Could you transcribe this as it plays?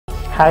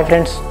Hi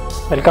friends,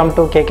 welcome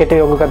to KKT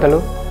Oggu Kathalu.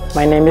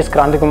 My name is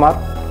Kranthi Kumar.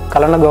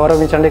 Kalanu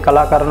గౌరవించండి,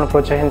 కళాకారులను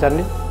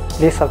ప్రోత్సహించండి.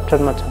 Please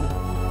subscribe my channel.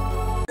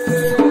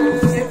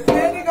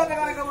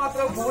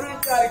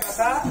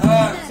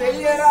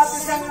 రాతి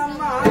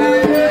సంగమ్మ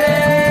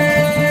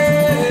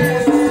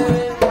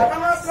కథ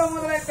మాత్రం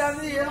మొదలైతే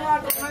ఏ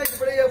మాట ఉన్నాయి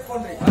ఇప్పుడే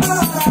చెప్పుకోండి.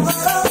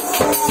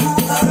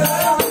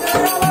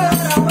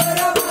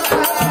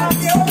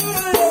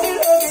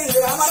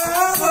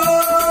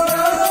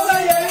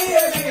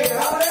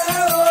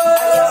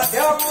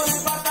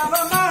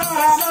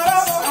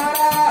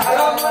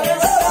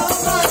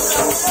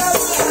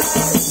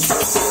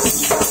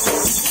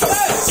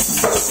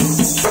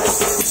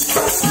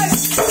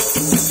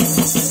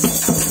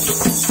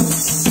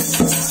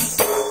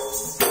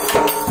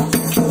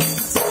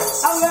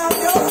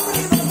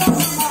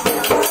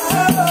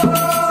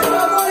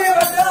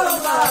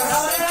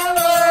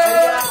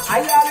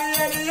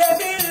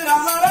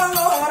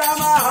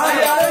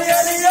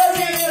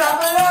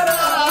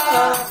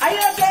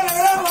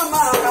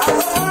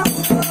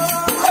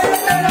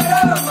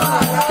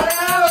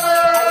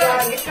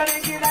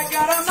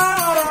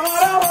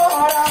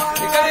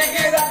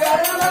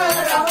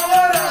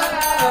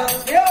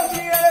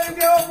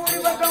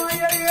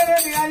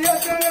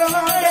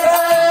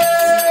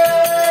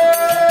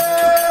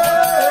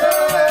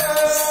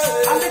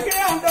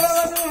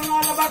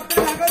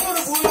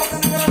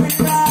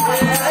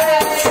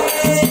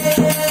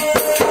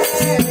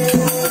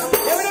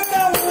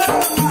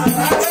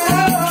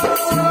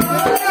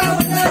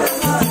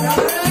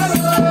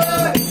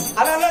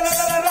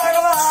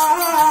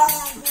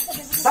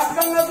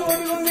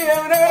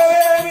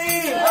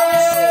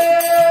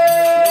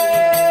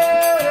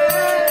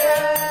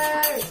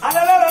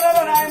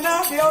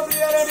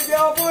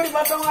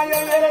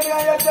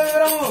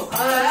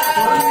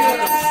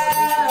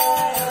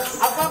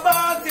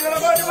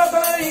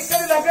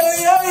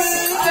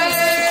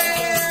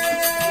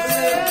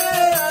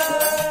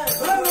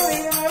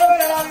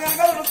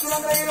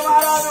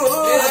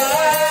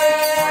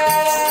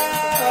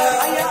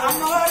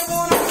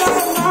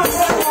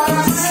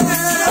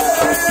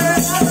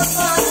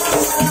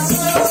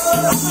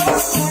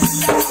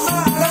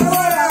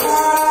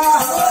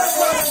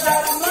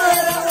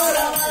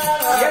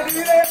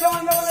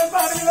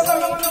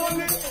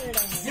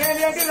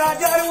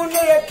 రాజ్యాలు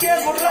ఉన్నాయి, ఎక్కే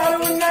గుర్రాలు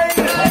ఉన్నాయి.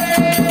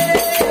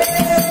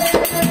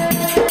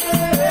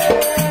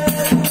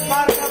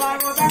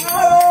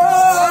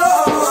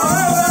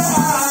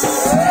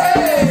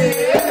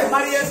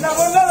 మరి ఎంత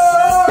ఉండదు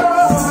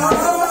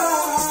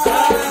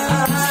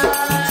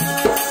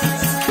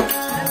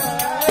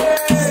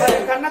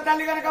కన్న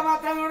తల్లి కనుక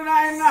మాత్రం చూడు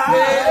నాయన.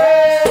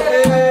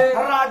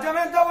 రాజ్యం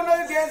ఎంత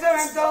ఉన్నది, దేశం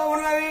ఎంత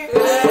ఉన్నది.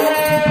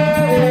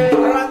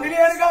 రంది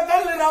లేరు కా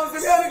తల్లి, రౌతు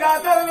లేరు కా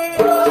తల్లి.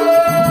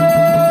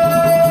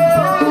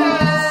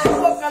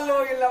 ఒక్కళ్ళు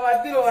ఇళ్ళ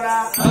వద్దిలోనా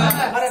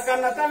మన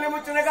కన్న తల్లి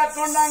ముచ్చిన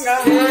కట్టుండగా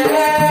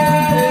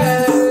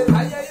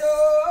అయ్యో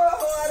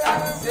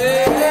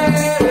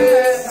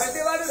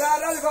వాడు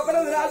రాజు గొప్పలు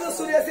రాజు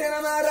సూర్యసేన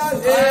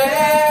మహారాజు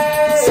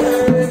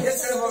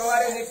ఎత్తడు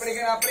మగవారి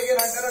ఇప్పటికీ అప్పటికీ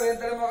అంటారు.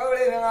 ఎంతడు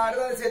మగవాడి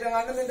ఆడదాన్ని చేతం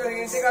అంటే ఇంతడు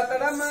ఇంటికి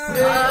వస్తాడమ్మా.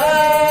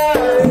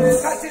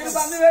 ఖర్చులు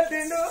బంధు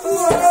పెట్టిండు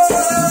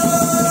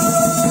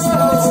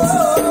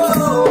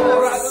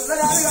రాజు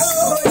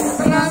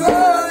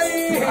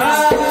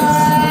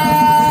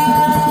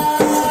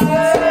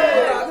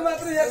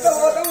మాత్రం ఎంత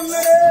పోత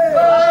ఉన్నాడే.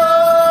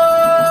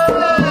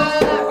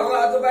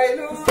 రాజు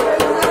బయలు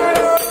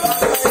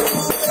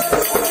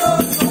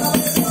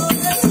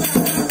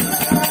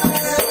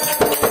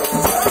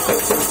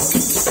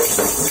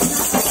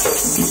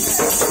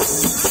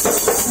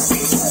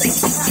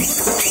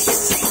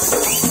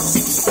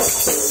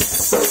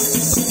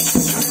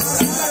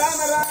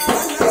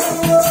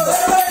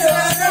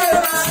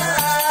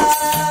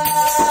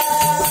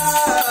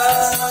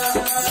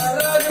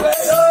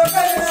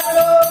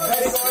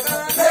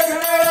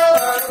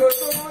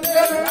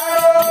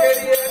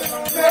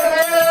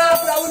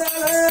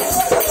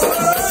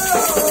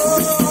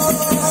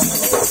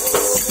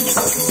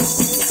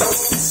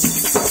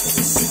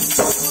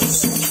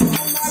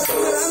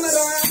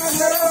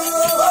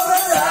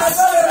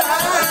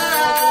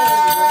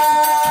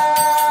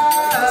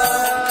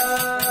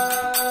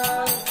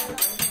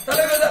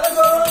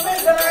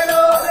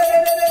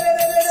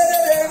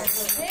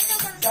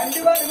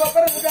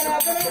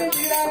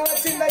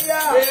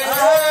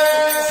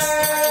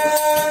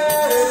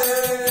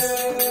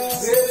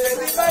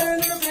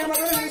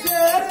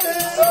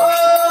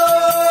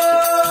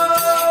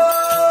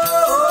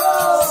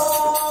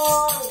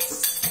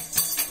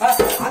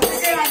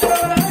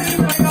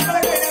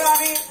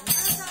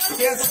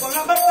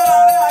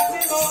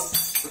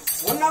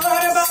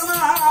ఉన్నవారి బామ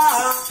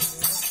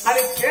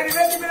అది చేరి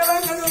వెళ్ళి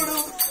పిలవంగడు.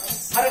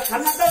 మరి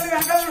కన్న తల్లి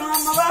వెంకడు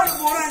అమ్మవారు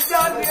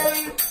పూరంచాలి.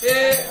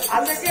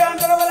 అందుకే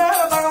అందరూ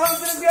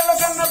భగవంతుని సేవ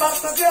కన్నా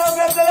భర్త సేవ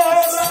పెద్దలు.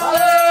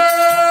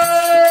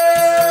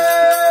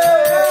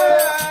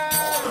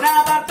 నా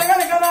భర్త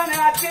కనుక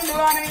నేను వచ్చింది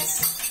అని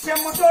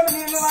చెమ్ముతోడు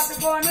నీళ్లు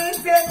పట్టుకొని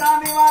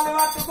చేతాన్ని వాళ్ళు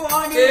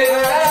పట్టుకొని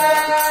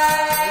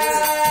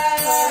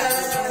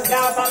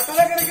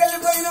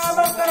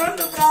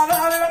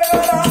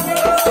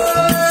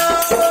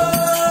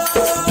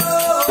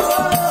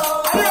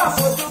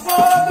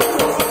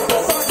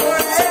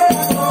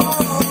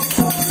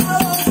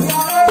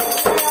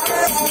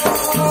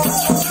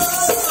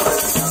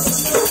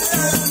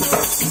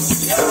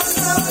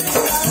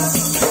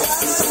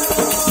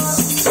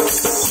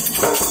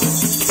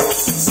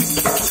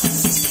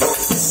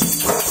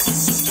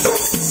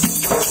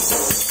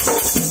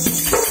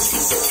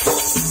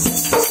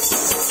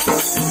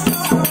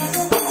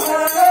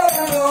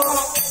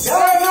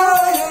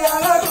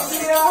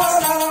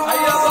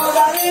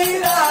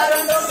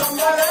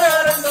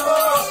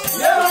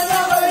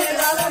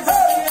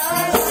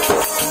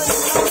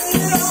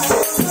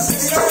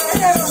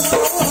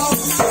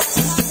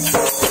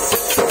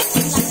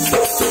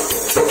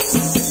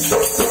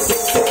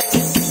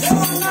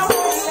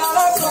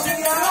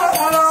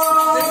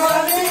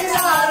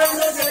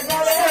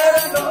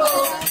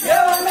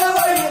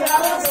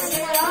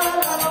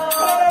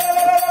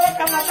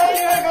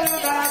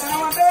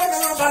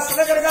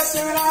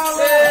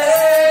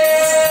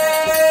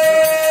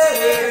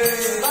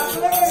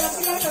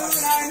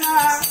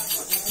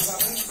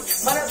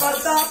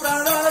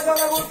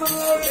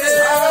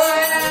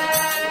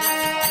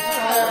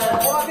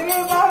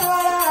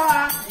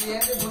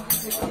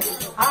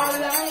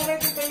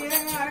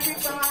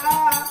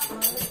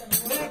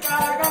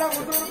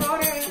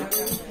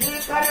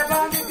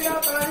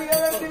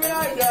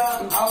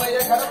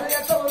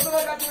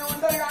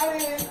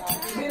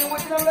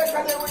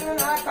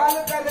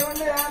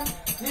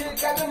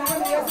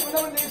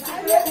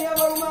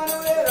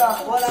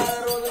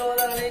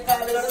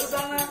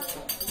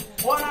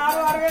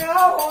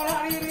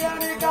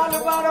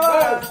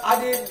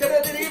అది ఇక్కడ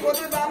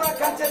తిరిగిపోతుంది బాబా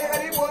కంచెలు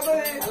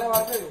కరిగిపోతుంది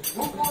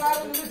ఉప్పు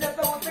కాదు చెత్త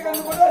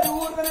ఉత్తగందు కూడా అది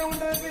ఊరుతూనే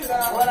ఉంటుంది పిల్ల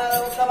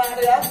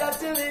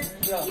వచ్చింది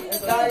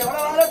ఎవడ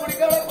వాళ్ళ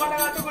గుడికాడ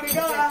పండగట్టు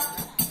గుడికాడ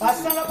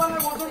పచ్చల పనులు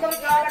కూర్చుంటారు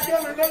కాడకే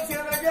ఉంటాయి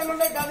చేతులకే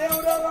ఉంటాయి గదే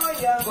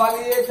అయ్యా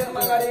వాళ్ళు ఏ జన్మ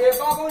ఏ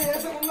పాపం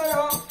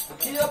చేసుకున్నాయో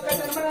ఈ యొక్క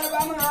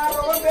జన్మ ఆ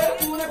రోగం పేరు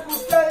పూనే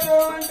కుష్టారో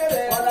అంటే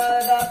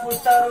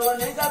కుష్టారో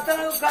నీకు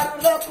అతను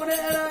కరుడు తప్పునే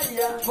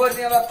అయ్యా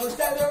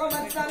కుష్టారోగం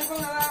మంచి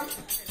అనుకున్నావా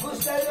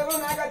కుష్టారోగం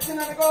నాకు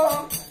వచ్చిందనుకో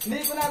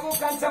నీకు నాకు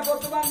కంచం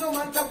పొత్తు బంధు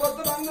మంచం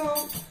పొత్తు బంధు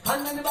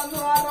అన్నని బంధు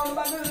ఆరోగ్య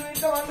బంధు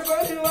ఇంట్లో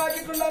వండుకొని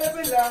వాకిట్టుండాలి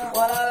పిల్ల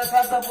వాళ్ళ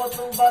కంచ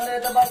పొత్తు బంధు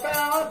అయితే బట్ట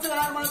కావచ్చు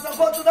మంచం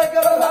పొత్తు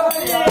దగ్గర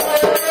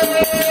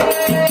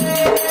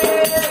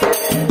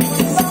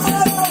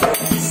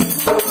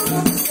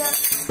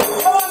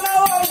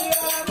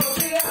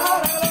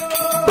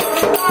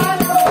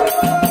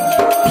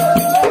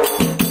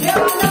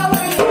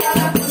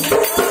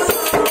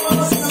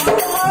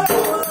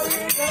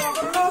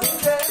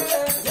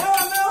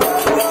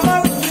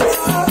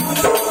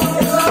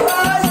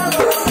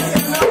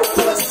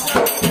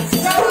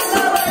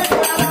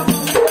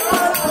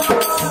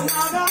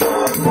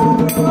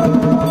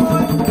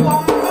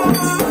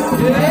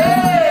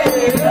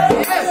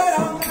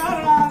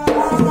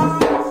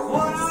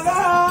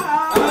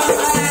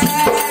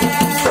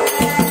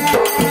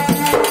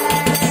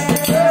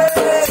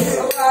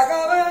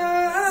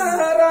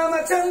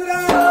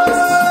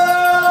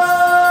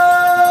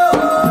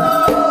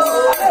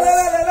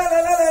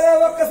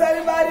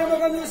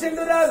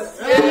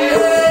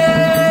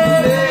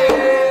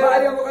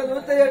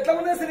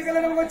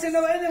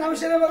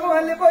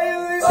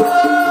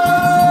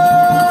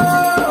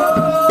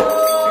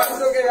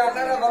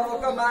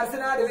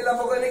మార్చినాడు వీళ్ళ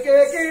మొగలికే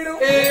కీడు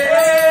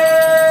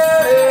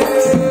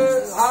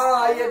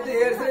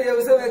ఏడ్చిన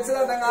వ్యవసాయం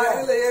వెచ్చదంగా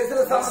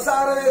ఏడ్చిన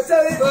సంసారం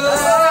వెచ్చది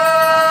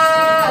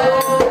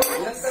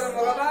ఎంత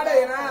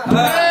మొగవాడైనా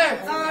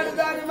నాడు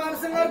దాని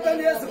మనసును అర్థం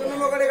చేసుకున్న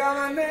మొగడి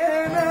కావన్నే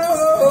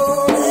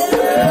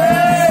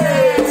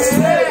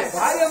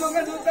భార్య మొగ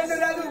చూస్తుంటే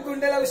రాదు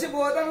గుండెల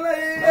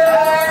విసిపోతున్నాయి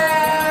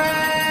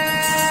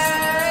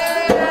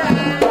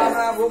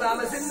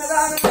ఆమె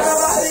చిన్నదాని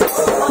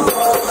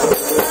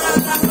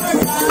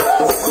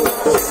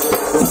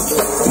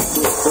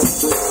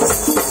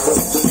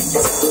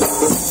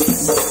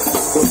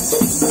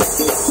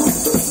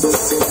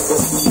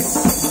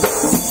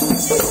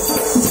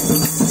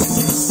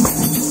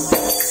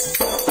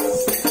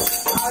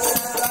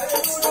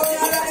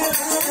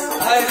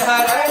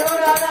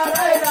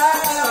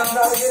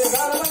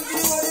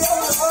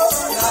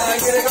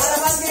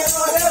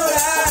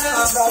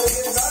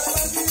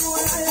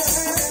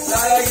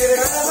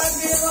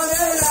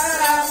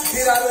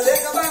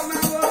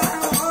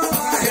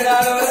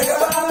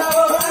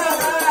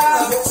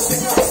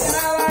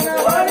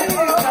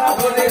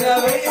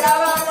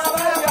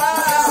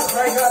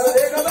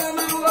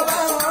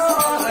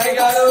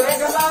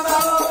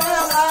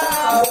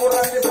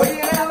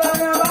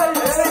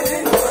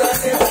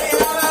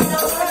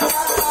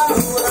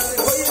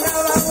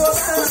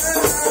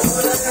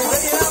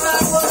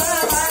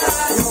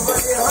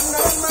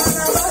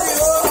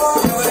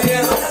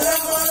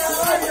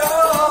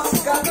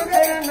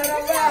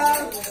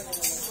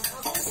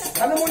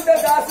కనుముంటే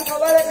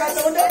దాచుకోవాలి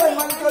కట్టుకుంటే 10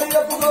 మందితో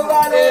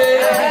చెప్పుకోవాలి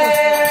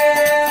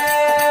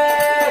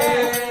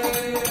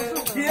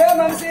ఏ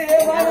మనిషి ఏ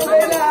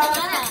మానవుడైనా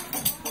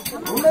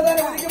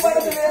ఉన్నదని ఉనికి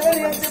పడదు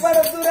లేదని ఎంచి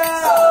పడద్దురా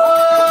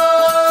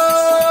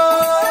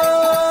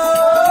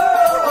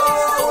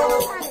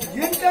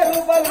ఇంత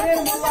రూపాయలు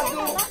నేను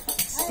మువ్వద్దు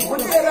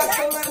ఉంటే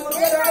రక్తం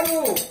మురుగ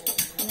రాదు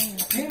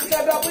ఇంత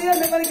డబ్బు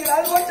ఎన్ని మనకి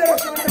రాదు వచ్చే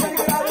రక్తం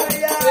మనకి రాదు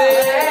అయ్యా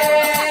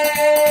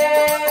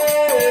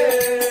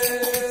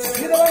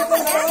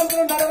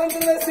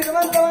నరవంతులు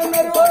శ్రీమంతం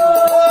అన్నారు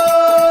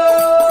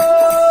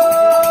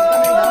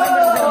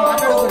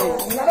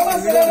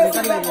నరవంతుల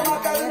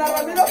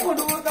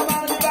పుడు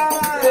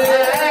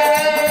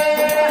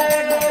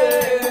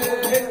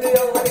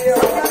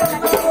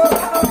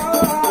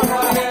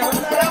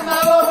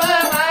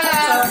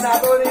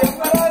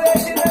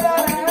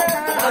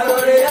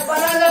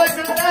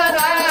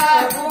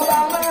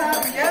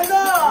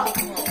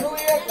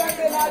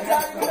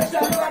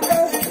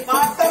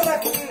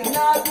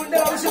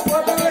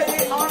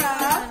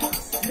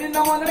నిన్న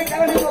మొదటి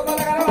కలని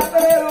ఒక్కల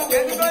కనబడతలేరు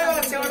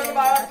చెవుడలు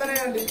బాగా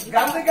వస్తున్నాయండి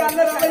గందుకి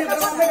అందరూ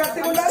బంద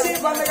కట్టి ఉండాలి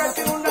బంద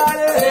కట్టి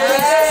ఉండాలి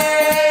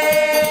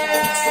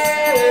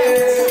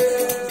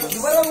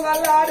శుభ్రం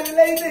వల్ల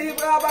ఆడవిల్లైతే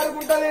ఇప్పుడు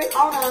కాపాడుకుంటది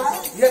అవునా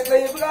ఎట్లా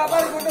ఇప్పుగా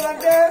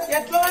పడుకుంటుందంటే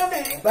ఎట్లా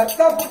అండి భర్త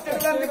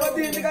పుట్టడానికి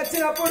కొద్ది ఇంటికి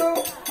వచ్చినప్పుడు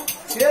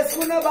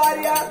చేసుకున్న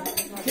భార్య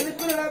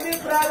కిలుపులు నవ్వి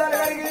ప్రాణాలు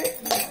కలిగి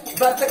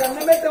భర్త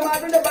కన్ను పెట్ట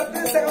మాటుంటే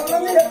భర్త సగంలో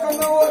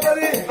ఎక్కువగా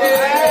పోతుంది.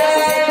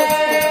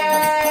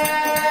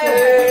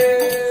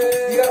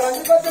 ఇక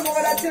రంగు కొద్ది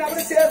మొగలు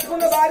వచ్చినప్పుడు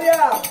చేసుకున్న భార్య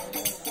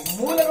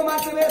మూలకు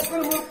మంచం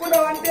వేసుకుని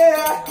మురుక్కున్నావు అంటే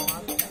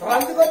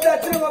రంగు కొద్ది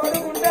వచ్చిన ఒకడు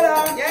ఉంటారా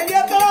ఏం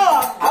చేస్తాడు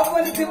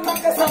అవ్వని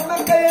తిమ్మక్క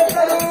సమ్మక్క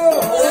చేస్తాడు.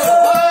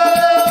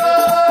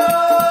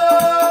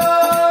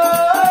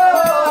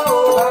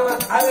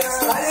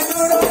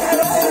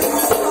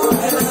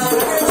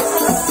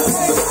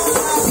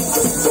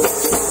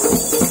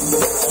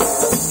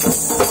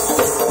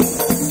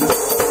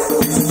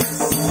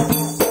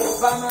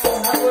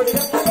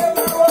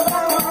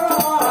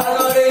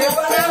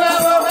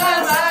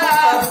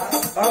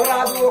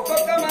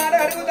 ఒక్కొక్క మాట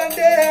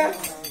అడుగుతుంటే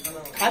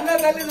అన్న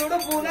తల్లి చూడు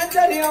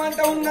పూనంచరి ఏమంట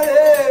ఉన్నది.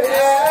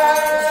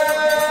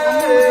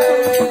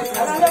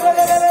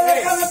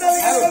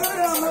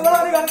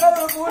 అమ్మవారు కనుక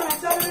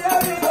పూనంచరి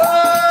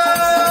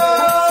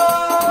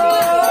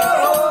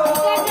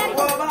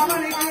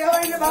బామనికి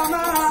ఏమైంది బామ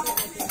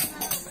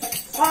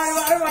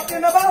వారు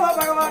వచ్చిన బామ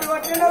భగవాడు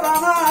వచ్చిన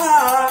బామ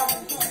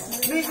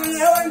నీకు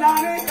ఏమైనా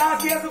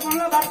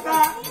కాకేసుకున్న భర్త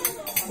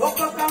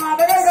ఒక్కొక్క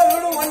మాటగా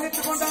గదుడు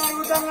వండించుకుంటా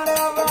అడుగుతున్నాడు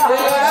బాబా.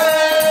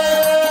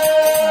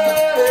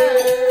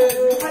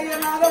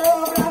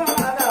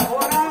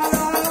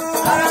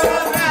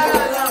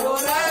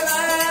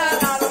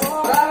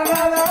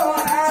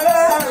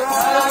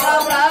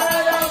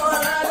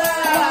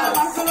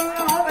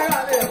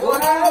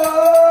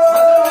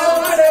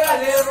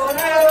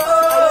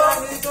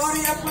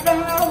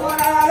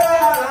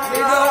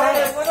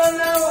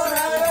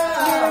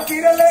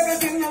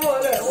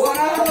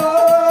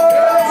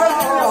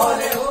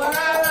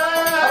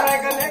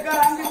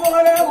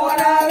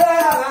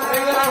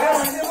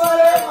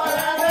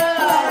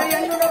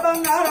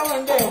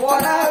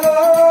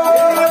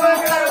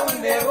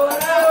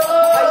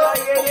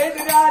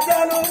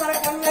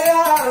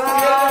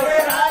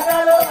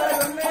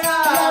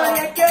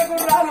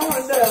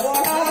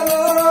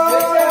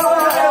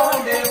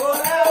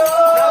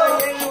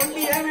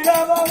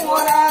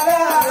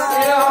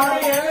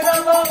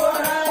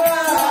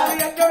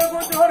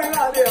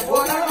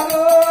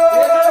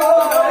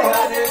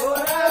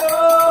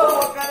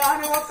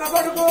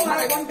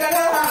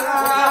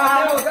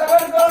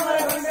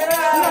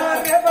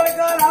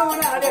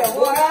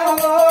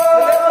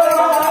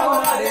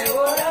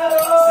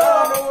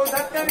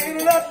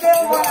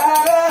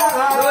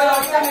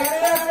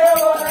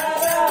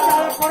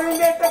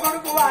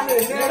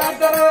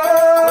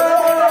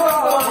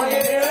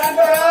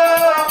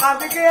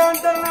 అందుకే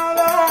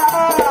అంటున్నాదా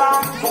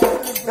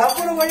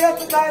డబ్బులు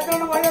పోయొచ్చు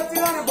సాయంత్రం పోయొచ్చు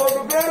కానీ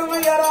బొట్టు పేరు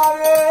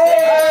పోయారావే.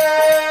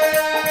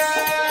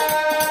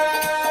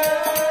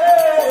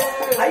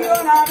 అయ్యో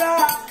నాదా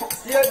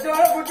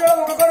ఎద్దోడ పుట్టో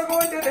ఒక కొడుకు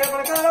ఉంటే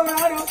రేపటి కాలం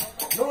నాడు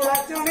నువ్వు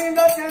లక్ష్యం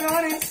నీందొచ్చు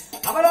కానీ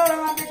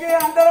అమరావరం అందుకే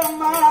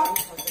అంటారమ్మా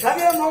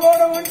చదివే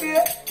మగోడు ఉంటే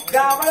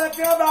బాబు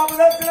దక్షిణ బాబు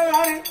దక్షిణ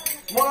కానీ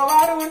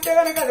మగవాడు ఉంటే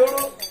కనుక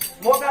చూడు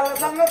మోకాళ్ళ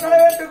సంగతులు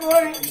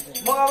పెట్టుకొని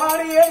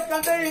మగవాడు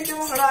ఏడుకంటే ఇంటి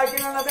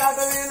ముంగడాకిన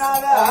పేటమే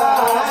నాదా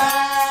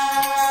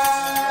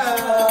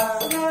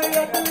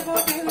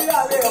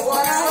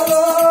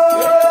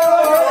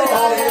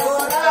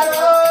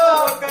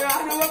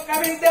ఒక్కగాని ఒక్క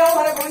బిడ్డ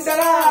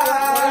మనకుంటరా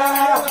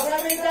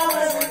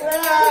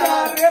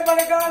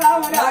రేపటి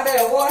కాలం నాడే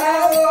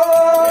ఓనాడు.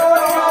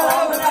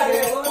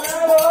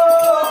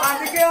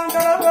 అందుకే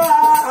అంటారా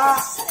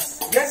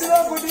ఎడ్డులో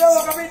గుడ్డిలో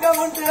ఒక బిడ్డ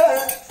ఉంటే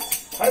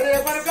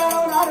రేపటి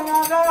కాలం నాడు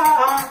నాదా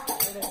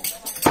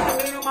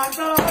నేను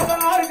మంచాలు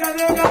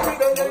కదే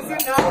బిడ్డ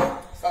తెలిసినాడు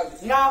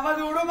నా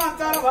మధుడు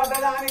మంచాలు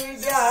పడ్డదాని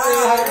విద్య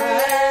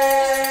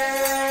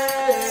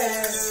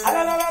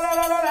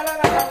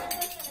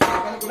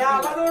నా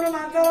మధుడు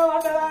మంచాలు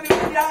పడ్డదాని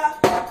విద్య.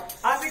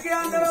 అందుకే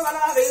అందరూ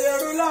వలాలి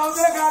 7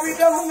 అవతల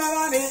కాబిడ్డ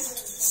ఉన్నగాని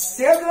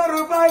చేతుల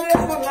రూపాయలు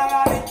చేసుకున్నా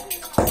గాని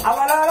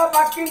అవలాల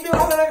పక్కింటి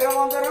వాళ్ళ దగ్గర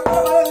 100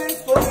 రూపాయలు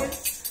తీసుకొని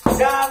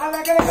అమ్మ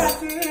దగ్గరికి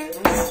వచ్చి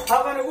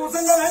అమ్మను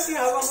కూర్చుండ పెట్టి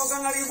అమ్మ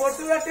ముఖం అడిగి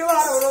బొట్టు కట్టి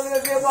 6 రోజుల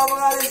సేపు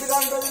అమ్మగారి ఇంటికి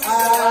అంటుంది.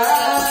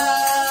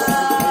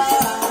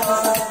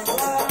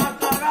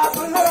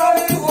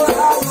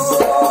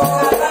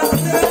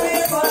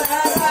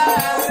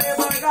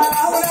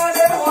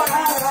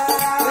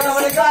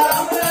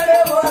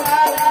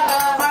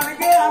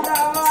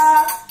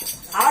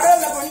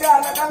 ఆడోళ్ళకుండే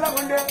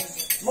అల్లకల్లకుండే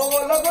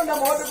మొగోళ్ళకుండే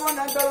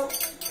మోటుకోండి అంటారు.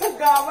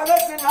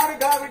 కావలసినాడు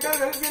గావిట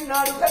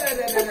వెలిసినాడు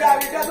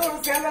గావిట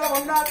చెల్లెల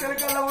ఉన్నా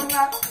చిలకల్లో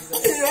ఉన్నా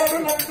 7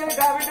 నెలలు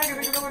గావిట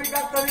గిరికి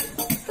ఉరికొస్తుంది.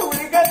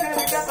 ఉరికొచ్చిన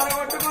బిడ్డ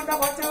తలగొట్టుకుంటా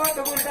వచ్చి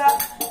కొట్టుకుంటా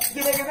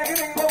గిరగిర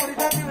గిరగిర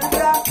ఉరికొచ్చి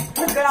బిడ్డ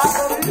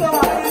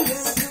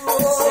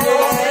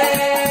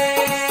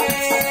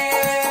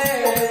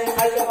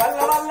అయ్య వల్ల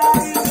వల్ల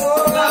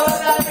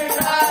వల్ల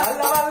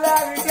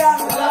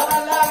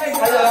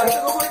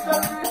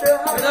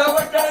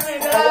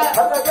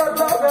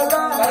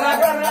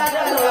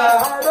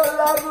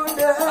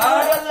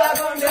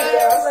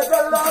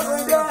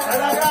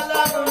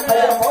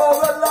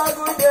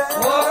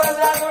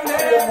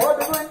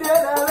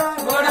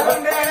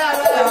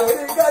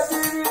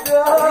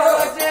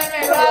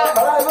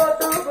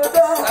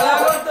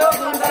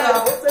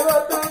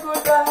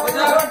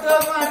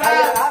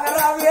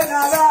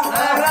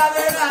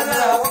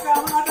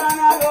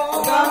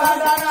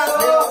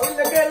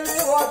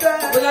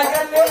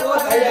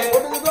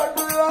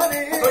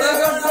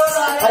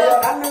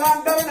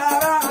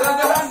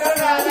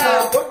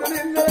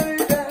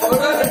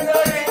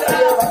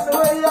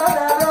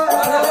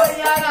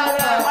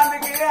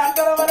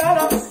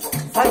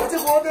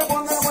చచ్చిపోతే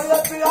పొందన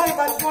మొయ్యొచ్చు కానీ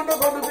బతుకుంటే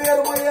కొట్టు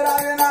పేరు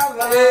మొయ్యరాదేనా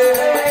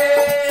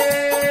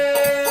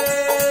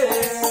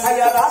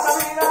అయ్యా రాత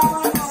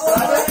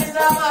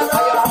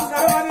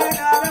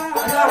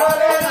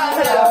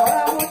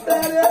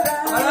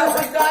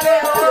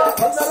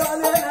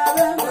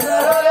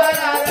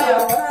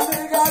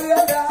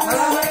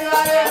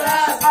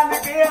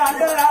అందుకే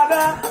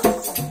అంటారా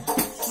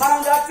మనం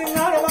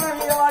చచ్చినాడు మనం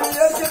వాళ్ళు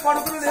చేసే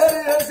కొడుకులు లేరు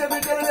చేసే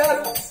బిడ్డలు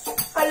లేరు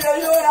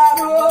అయ్యయ్యో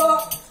రాదు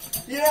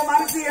ఏ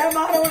మనిషి ఏ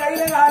మానవుడు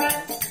అయినా కానీ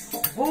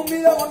భూమి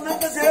మీద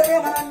ఉన్నంత సేపే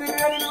మనం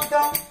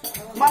నిలుగుతాం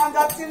మనం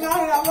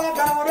చచ్చినాడు అమ్మ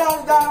ధనము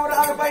రాదు దానము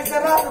రాదు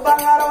పైసలు రాదు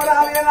బంగారం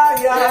రాలేనా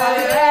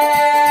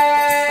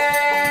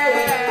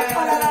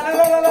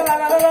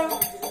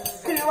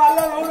వల్ల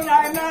ఊరు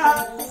నాయన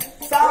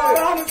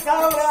సావరాను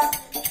సావరా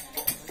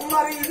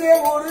మరి ఇదే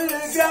ఊరు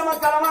గ్రామ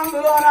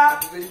స్థలమందులోన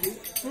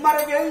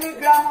మరి వెళ్ళి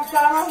గ్రామ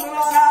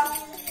స్థలమందులోన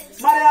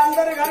మరి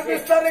అందరు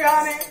కనిపిస్తారు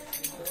గాని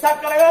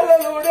చక్కల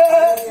ఊడే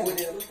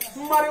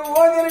మరి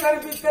ఓదరు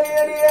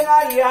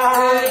కనిపిస్తలేదేనాయ్యా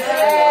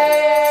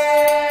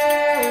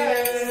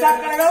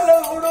చక్కల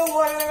ఊడు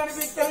ఓదరు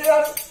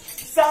కనిపిస్తలేరు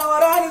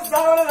సావరాని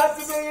సావలు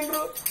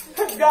చచ్చిపోయిండ్రు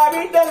గా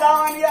బిడ్డ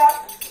లావణ్య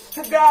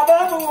గా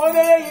బాబు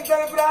ఓదయ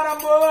ఇద్దరు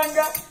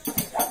ప్రారంభంగా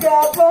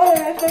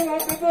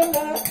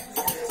కొట్టుకున్నారు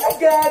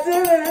గాజు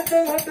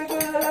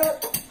కొట్టుకున్నారు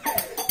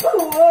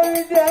ఓ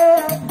విద్య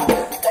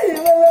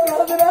ఇవాళ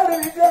రోజు నాడు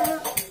విద్య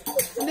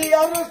నీ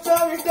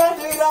అదృష్టం విద్య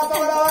నీ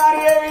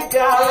రాతవారే విద్య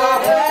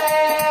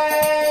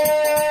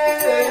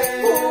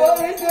ఓ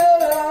విద్య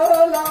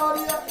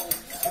లావణ్య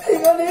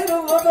ఇక నేను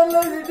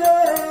మొదల్లో విద్య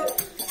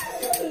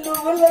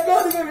నువ్వుల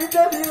కొడుకు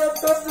విద్య నీ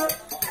వస్తుంది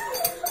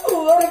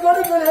ఊరి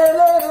కొడుకు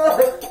లేదా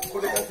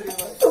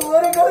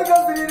ఊరి కొడుకు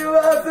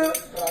శ్రీనివాసు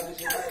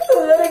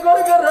ఊరి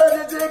కొడుకు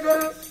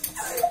రాజశేఖరు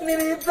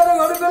నేను ఇద్దరు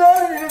కొడుకులో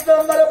నేను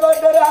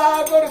సంబరపడ్డరా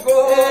కొడుకు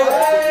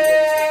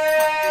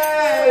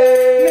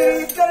నేను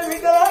ఇద్దరు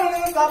బిడ్డలో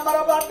నేను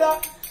సంబరపడ్డా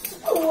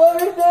ఓ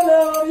బిడ్డలో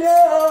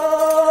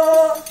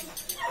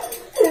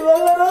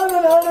ఇవాళ రోజు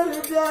నాడు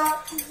విద్య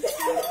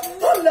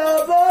నా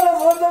బాల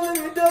మొదలు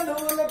విద్య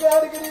నువ్వుల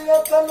కాడికి నేను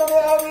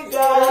వస్తున్నదే విద్య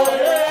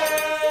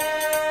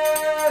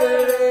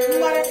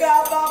మనకి ఆ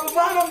బాబు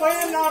బాణం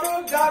పోయినాడు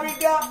గా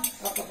బిడ్డ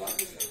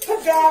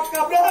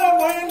కబ్రాలం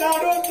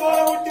పోయినాడు తోడ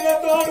ఉట్టిన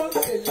తోడు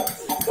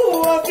ఓ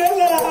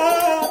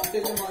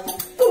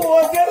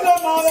తెల్ల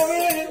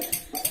మాధవి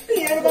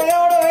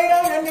 86 అయినా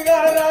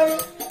వెన్నుగారు రాదు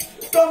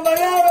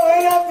 96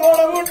 అయినా తోడ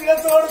ఉట్టిన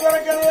తోడు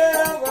కొరకలే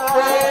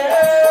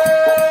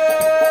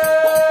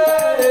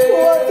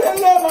ఓ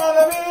తెల్ల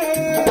మాధవి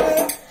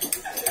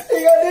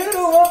ఇక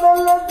నేను ఓ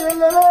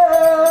తెల్లలే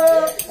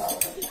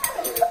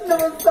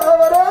నువ్వు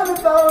సావరాలు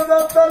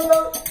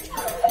సావుదత్తల్లో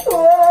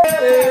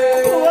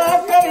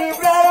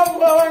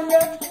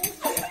ప్రారంభంగా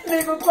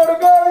నీకు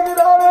కొడుకానికి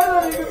రాలేదు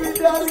నీకు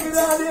బిడ్డానికి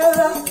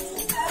రాలేదా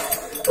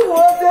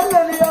ఓ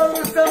తెల్లని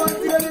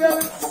మంచిగా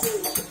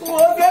ఓ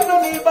తెల్ల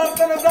నీ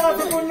భర్తను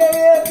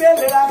దాచుకున్నవే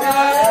తెల్లరా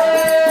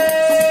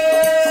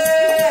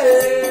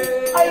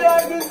అయ్యా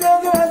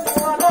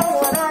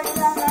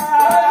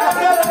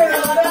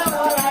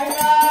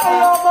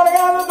అయ్యో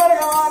బరగాను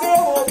బరగవానే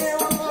ఓ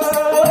దేవుడు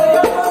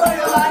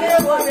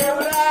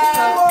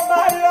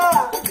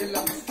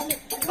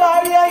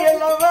భార్య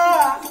ఎల్లవ్వా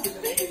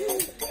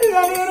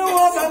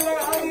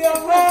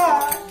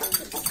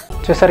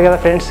చూసారు కదా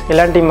ఫ్రెండ్స్,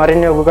 ఇలాంటి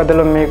మరిన్ని ఒగ్గు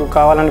కథలు మీకు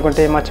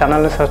కావాలనుకుంటే మా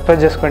ఛానల్ని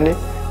సబ్స్క్రైబ్ చేసుకోండి.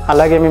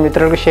 అలాగే మీ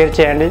మిత్రులకు షేర్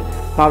చేయండి.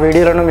 మా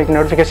వీడియోలను మీకు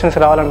నోటిఫికేషన్స్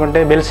రావాలనుకుంటే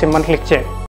బెల్ సింబల్ క్లిక్ చేయండి.